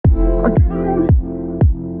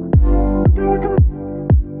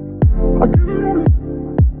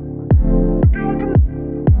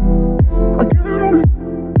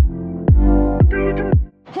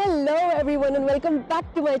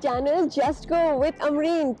my channel Just Go with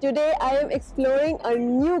Amreen. Today I am exploring a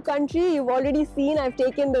new country. You've already seen I've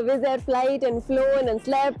taken the Wizz Air flight and flown and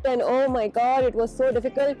slept, and oh my god, it was so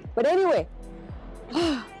difficult. But anyway,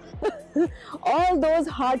 all those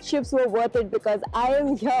hardships were worth it because I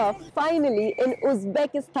am here finally in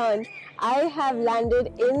Uzbekistan. I have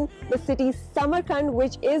landed in the city Samarkand,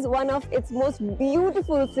 which is one of its most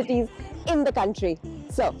beautiful cities in the country.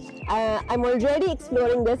 So I'm already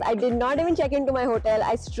exploring this. I did not even check into my hotel.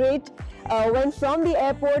 I straight went from the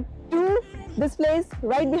airport to this place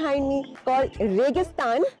right behind me called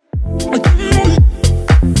Registan.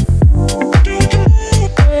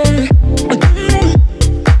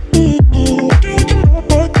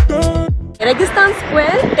 Registan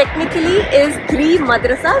Square technically is 3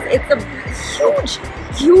 madrasas. It's a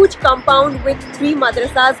huge compound with 3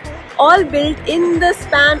 madrasas, all built in the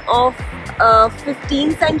span of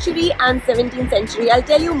 15th century and 17th century. I'll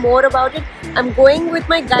tell you more about it. I'm going with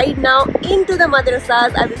my guide now into the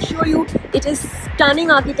madrasas. I will show you. It is stunning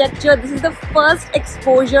architecture. This is the first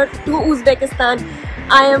exposure to Uzbekistan.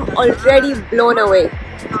 I am already blown away.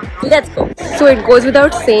 Let's go. So it goes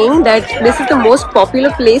without saying that this is the most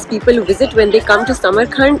popular place people visit when they come to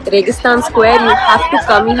Samarkand, Registan Square. You have to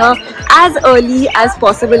come here as early as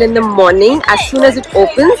possible in the morning, as soon as it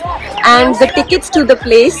opens. And the tickets to the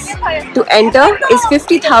place to enter is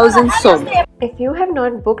 50,000 som. If you have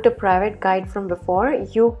not booked a private guide from before,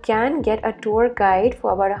 you can get a tour guide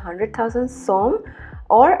for about 100,000 som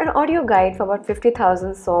or an audio guide for about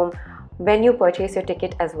 50,000 som when you purchase your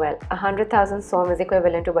ticket as well. 100,000 som is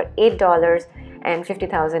equivalent to about $8 and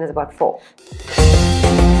 50,000 is about 4.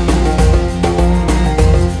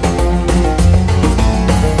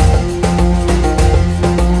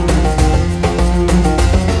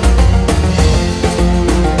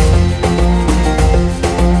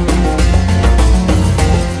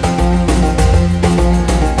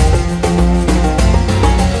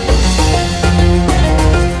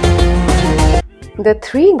 The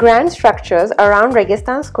 3 grand structures around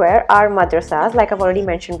Registan Square are madrasas, like I've already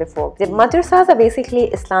mentioned before. The madrasas are basically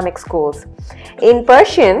Islamic schools. In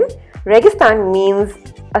Persian, Registan means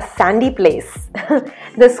a sandy place.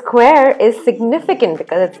 The square is significant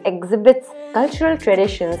because it exhibits cultural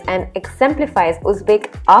traditions and exemplifies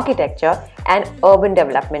Uzbek architecture and urban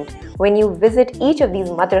development. When you visit each of these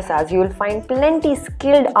madrasas, you will find plenty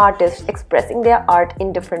skilled artists expressing their art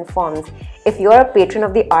in different forms. If you are a patron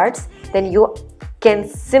of the arts, then you can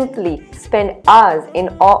simply spend hours in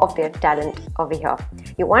awe of their talent over here.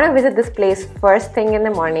 You want to visit this place first thing in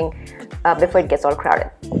the morning before it gets all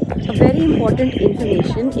crowded. A very important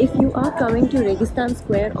information: if you are coming to Registan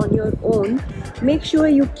Square on your own, make sure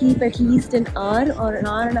you keep at least an hour or an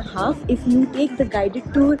hour and a half. If you take the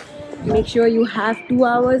guided tour, make sure you have 2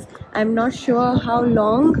 hours. I'm not sure how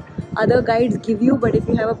long other guides give you, but if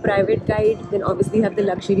you have a private guide, then obviously you have the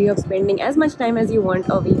luxury of spending as much time as you want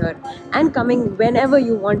over here and coming whenever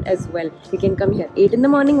you want as well. You can come here 8 in the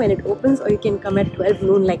morning when it opens, or you can come at 12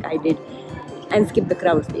 noon like I did and skip the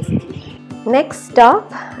crowds basically. Next stop,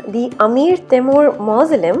 the Amir Temur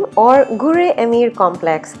Mausoleum or Gure Emir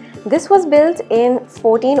complex. This was built in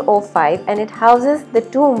 1405 and it houses the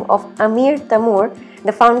tomb of Amir Temur,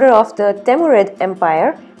 the founder of the Timurid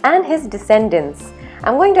Empire, and his descendants.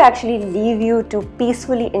 I'm going to actually leave you to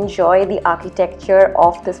peacefully enjoy the architecture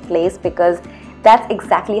of this place because that's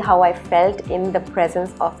exactly how I felt in the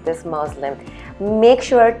presence of this mausoleum. Make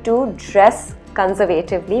sure to dress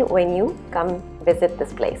conservatively when you come visit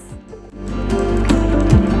this place.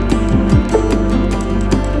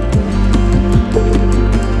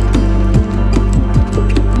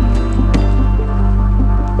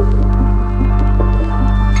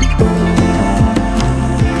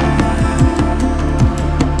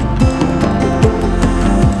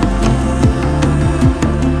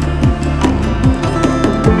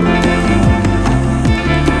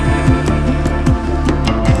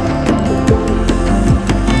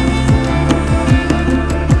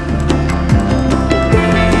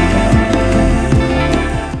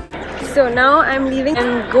 So now I'm leaving.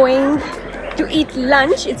 I'm going to eat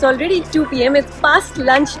lunch. It's already 2 p.m. It's past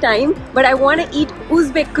lunch time, but I want to eat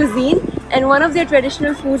Uzbek cuisine, and one of their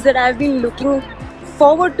traditional foods that I've been looking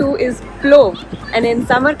forward to is plov, and in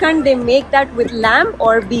Samarkand they make that with lamb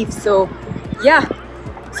or beef. So yeah,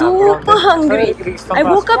 super hungry. I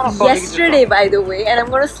woke up yesterday, by the way, and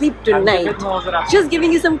I'm gonna sleep tonight. Just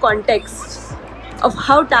giving you some context of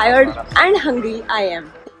how tired and hungry I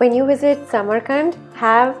am. When you visit Samarkand,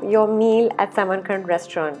 have your meal at Samarkand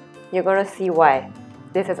restaurant. You're gonna see why.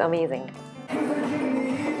 This is amazing.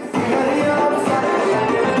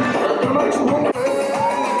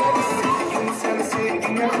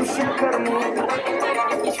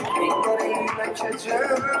 Okay,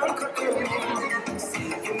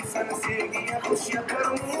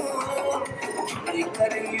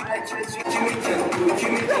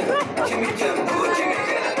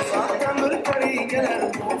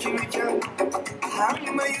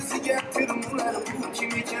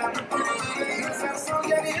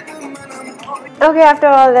 after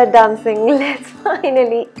all that dancing, let's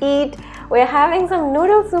finally eat. We're having some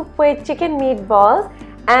noodle soup with chicken meatballs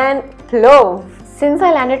and cloves. Since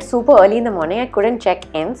I landed super early in the morning, I couldn't check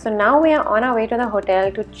in. So now we are on our way to the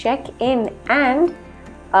hotel to check in and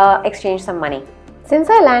exchange some money. Since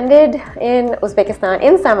I landed in Uzbekistan,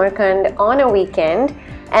 in Samarkand on a weekend,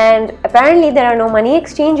 and apparently there are no money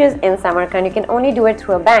exchanges in Samarkand, you can only do it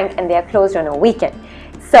through a bank and they are closed on a weekend.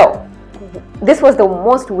 So this was the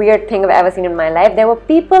most weird thing I've ever seen in my life. There were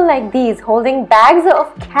people like these holding bags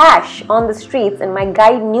of cash on the streets, and my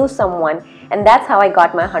guide knew someone, and that's how I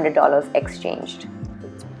got my $100 exchanged.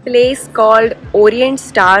 Place called Orient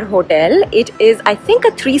Star Hotel. It is, I think,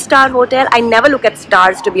 a 3-star hotel. I never look at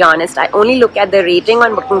stars, to be honest. I only look at the rating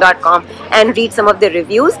on booking.com and read some of the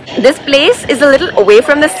reviews. This place is a little away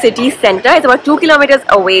from the city center. It's about 2 kilometers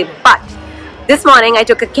away, but this morning I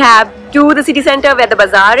took a cab to the city center where the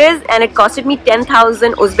bazaar is, and it costed me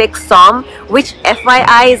 10,000 Uzbek som, which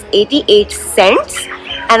FYI is 88 cents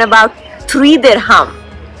and about 3 dirham.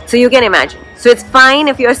 So you can imagine. So it's fine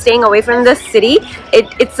if you're staying away from the city.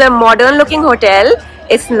 It's a modern looking hotel.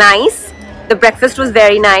 It's nice. The breakfast was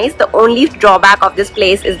very nice. The only drawback of this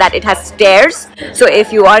place is that it has stairs. So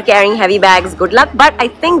if you are carrying heavy bags, good luck. But I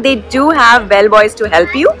think they do have bellboys to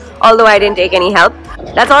help you, although I didn't take any help.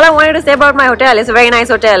 That's all I wanted to say about my hotel. It's a very nice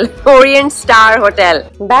hotel. Orient Star Hotel.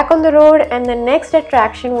 Back on the road, and the next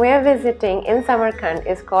attraction we're visiting in Samarkand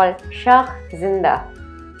is called Shah-i-zinda.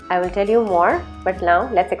 I will tell you more, but now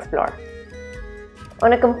let's explore.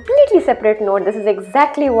 On a completely separate note, this is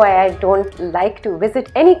exactly why I don't like to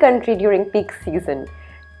visit any country during peak season.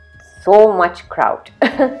 So much crowd.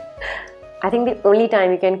 I think the only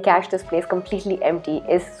time you can catch this place completely empty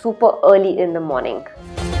is super early in the morning.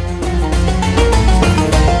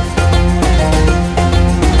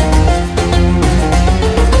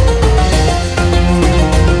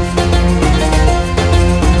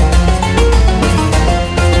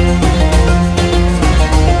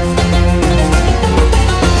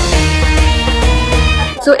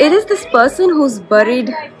 So it is this person who's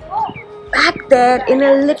buried back there in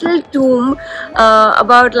a little tomb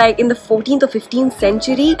about like in the 14th or 15th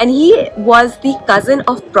century, and he was the cousin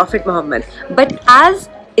of Prophet Muhammad. But as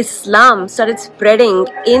Islam started spreading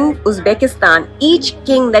in Uzbekistan, each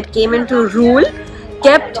king that came into rule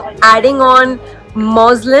kept adding on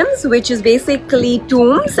Muslims, which is basically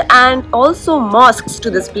tombs, and also mosques to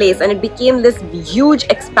this place, and it became this huge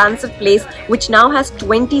expansive place which now has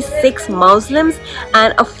 26 Muslims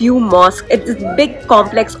and a few mosques. It's a big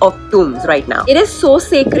complex of tombs right now. It is so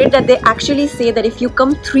sacred that they actually say that if you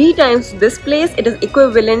come 3 times to this place, it is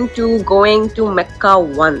equivalent to going to Mecca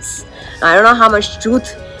once. I don't know how much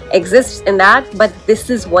truth exists in that, but this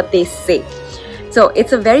is what they say. So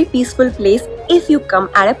it's a very peaceful place if you come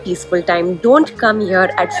at a peaceful time. Don't come here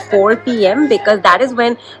at 4 PM because that is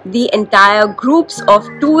when the entire groups of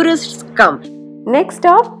tourists come. Next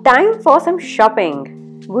stop, time for some shopping.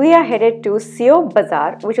 We are headed to Sio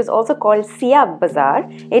Bazaar, which is also called Sia Bazaar.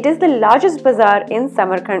 It is the largest bazaar in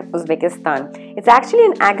Samarkand, Uzbekistan. It's actually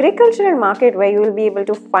an agricultural market where you will be able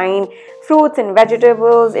to find fruits and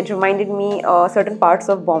vegetables. It reminded me of certain parts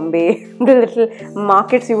of Bombay. The little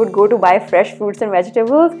markets you would go to buy fresh fruits and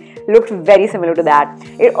vegetables looked very similar to that.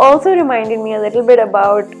 It also reminded me a little bit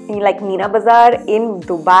about like Mina Bazaar in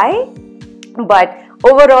Dubai, but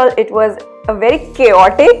overall it was a very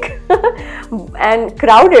chaotic and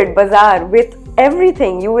crowded bazaar with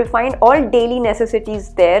everything. You will find all daily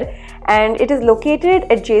necessities there, and it is located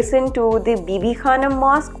adjacent to the Bibi Khanum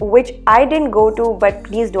Mosque, which I didn't go to, but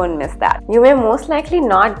please don't miss that. You may most likely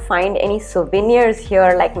not find any souvenirs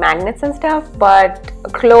here like magnets and stuff, but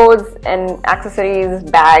clothes and accessories,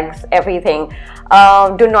 bags, everything.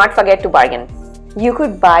 Do not forget to bargain. You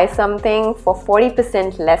could buy something for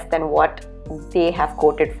 40% less than what they have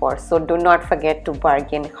quoted for, so do not forget to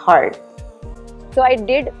bargain hard. So I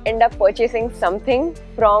did end up purchasing something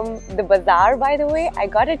from the bazaar, by the way. I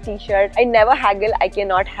got a t-shirt. I never haggle, I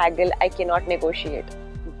cannot negotiate,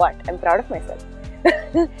 but I'm proud of myself.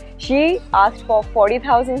 She asked for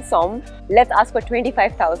 40,000 som. Let's ask for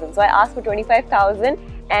 25,000. So I asked for 25,000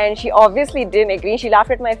 and she obviously didn't agree. She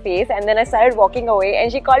laughed at my face, and then I started walking away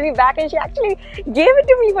and she called me back and she actually gave it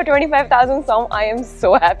to me for 25,000 som. I am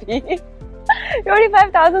so happy.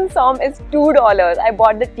 25,000 som is $2. I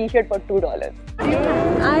bought the t-shirt for $2.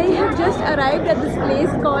 I have just arrived at this place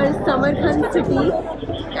called Samarkand city,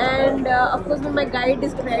 and of course when my guide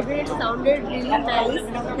described it, it sounded really nice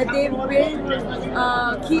that they've built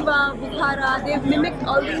Khiva, Bukhara, they've mimicked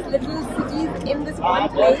all these little cities in this one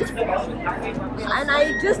place. And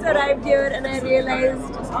I just arrived here and I realized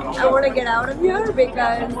I want to get out of here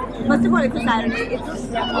because first of all it's a Saturday, it's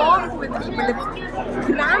swamped with people, it's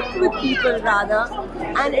cramped with people rather,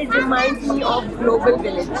 and it reminds me of Global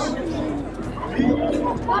Village.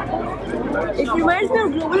 It reminds me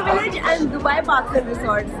of Global Village and Dubai Parks and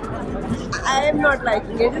Resorts. I am not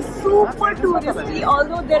liking it. It's super touristy,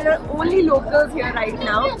 although there are only locals here right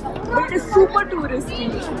now, but it is super touristy.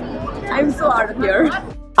 I'm so out of here.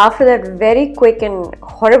 After that very quick and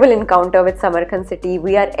horrible encounter with Samarkand city,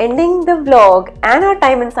 we are ending the vlog and our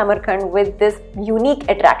time in Samarkand with this unique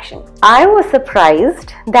attraction. I was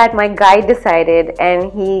surprised that my guide decided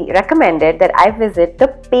and he recommended that I visit the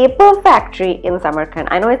paper factory in Samarkand.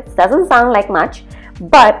 I know it doesn't sound like much,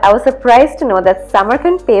 but I was surprised to know that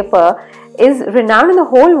Samarkand paper is renowned in the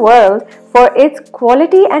whole world for its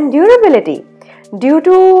quality and durability. Due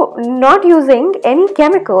to not using any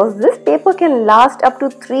chemicals, this paper can last up to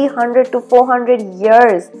 300 to 400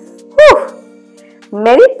 years. Whew!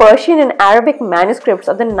 Many Persian and Arabic manuscripts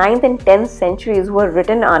of the 9th and 10th centuries were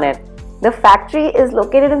written on it. The factory is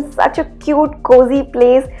located in such a cute, cozy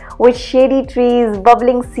place with shady trees,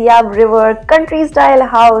 bubbling Siab river, country-style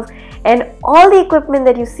house, and all the equipment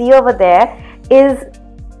that you see over there is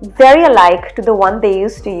very alike to the one they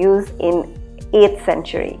used to use in 8th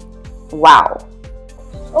century. Wow!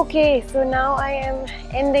 Okay, so now I am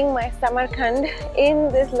ending my Samarkand in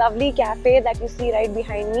this lovely cafe that you see right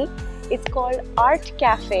behind me. It's called Art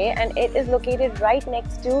Cafe and it is located right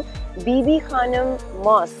next to Bibi Khanum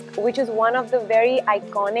Mosque, which is one of the very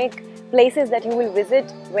iconic places that you will visit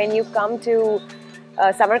when you come to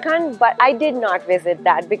Samarkand. But I did not visit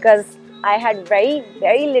that because I had very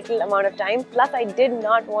little amount of time. Plus, I did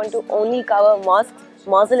not want to only cover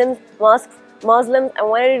Muslims. I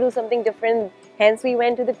wanted to do something different. Hence, we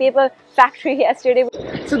went to the paper factory yesterday.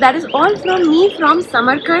 So that is all from me from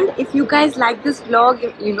Samarkand. If you guys like this vlog,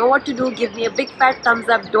 you know what to do. Give me a big fat thumbs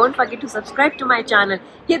up. Don't forget to subscribe to my channel.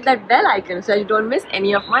 Hit that bell icon so you don't miss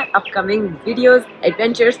any of my upcoming videos,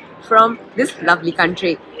 adventures from this lovely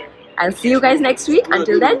country. I'll see you guys next week.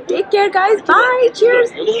 Until then, take care guys. Bye.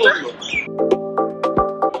 Cheers.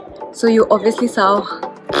 So you obviously saw.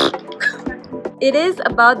 It is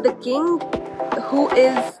about the king who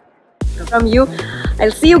is from you.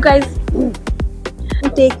 I'll see you guys.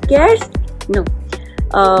 Take care. No.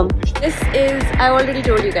 This is, I already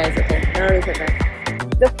told you guys. Okay, I already said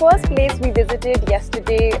that. The first place we visited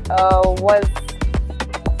yesterday was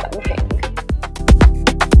something.